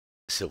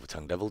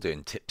Silver-tongued Devil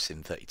doing tips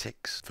in 30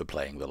 ticks. For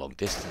playing the long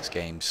distance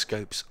game,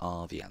 scopes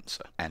are the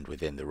answer. And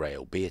within the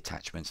Rail B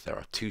attachments there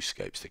are two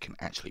scopes that can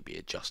actually be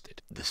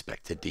adjusted. The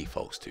Spectr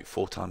defaults to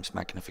 4x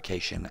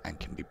magnification and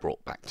can be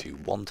brought back to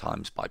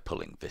 1x by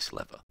pulling this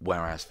lever,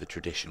 whereas the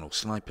traditional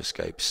sniper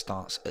scope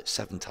starts at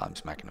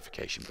 7x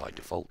magnification by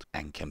default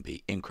and can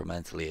be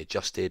incrementally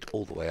adjusted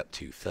all the way up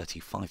to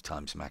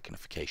 35x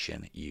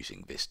magnification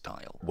using this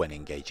dial. When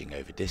engaging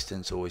over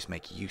distance, always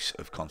make use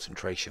of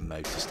concentration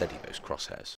mode to steady those crosshairs.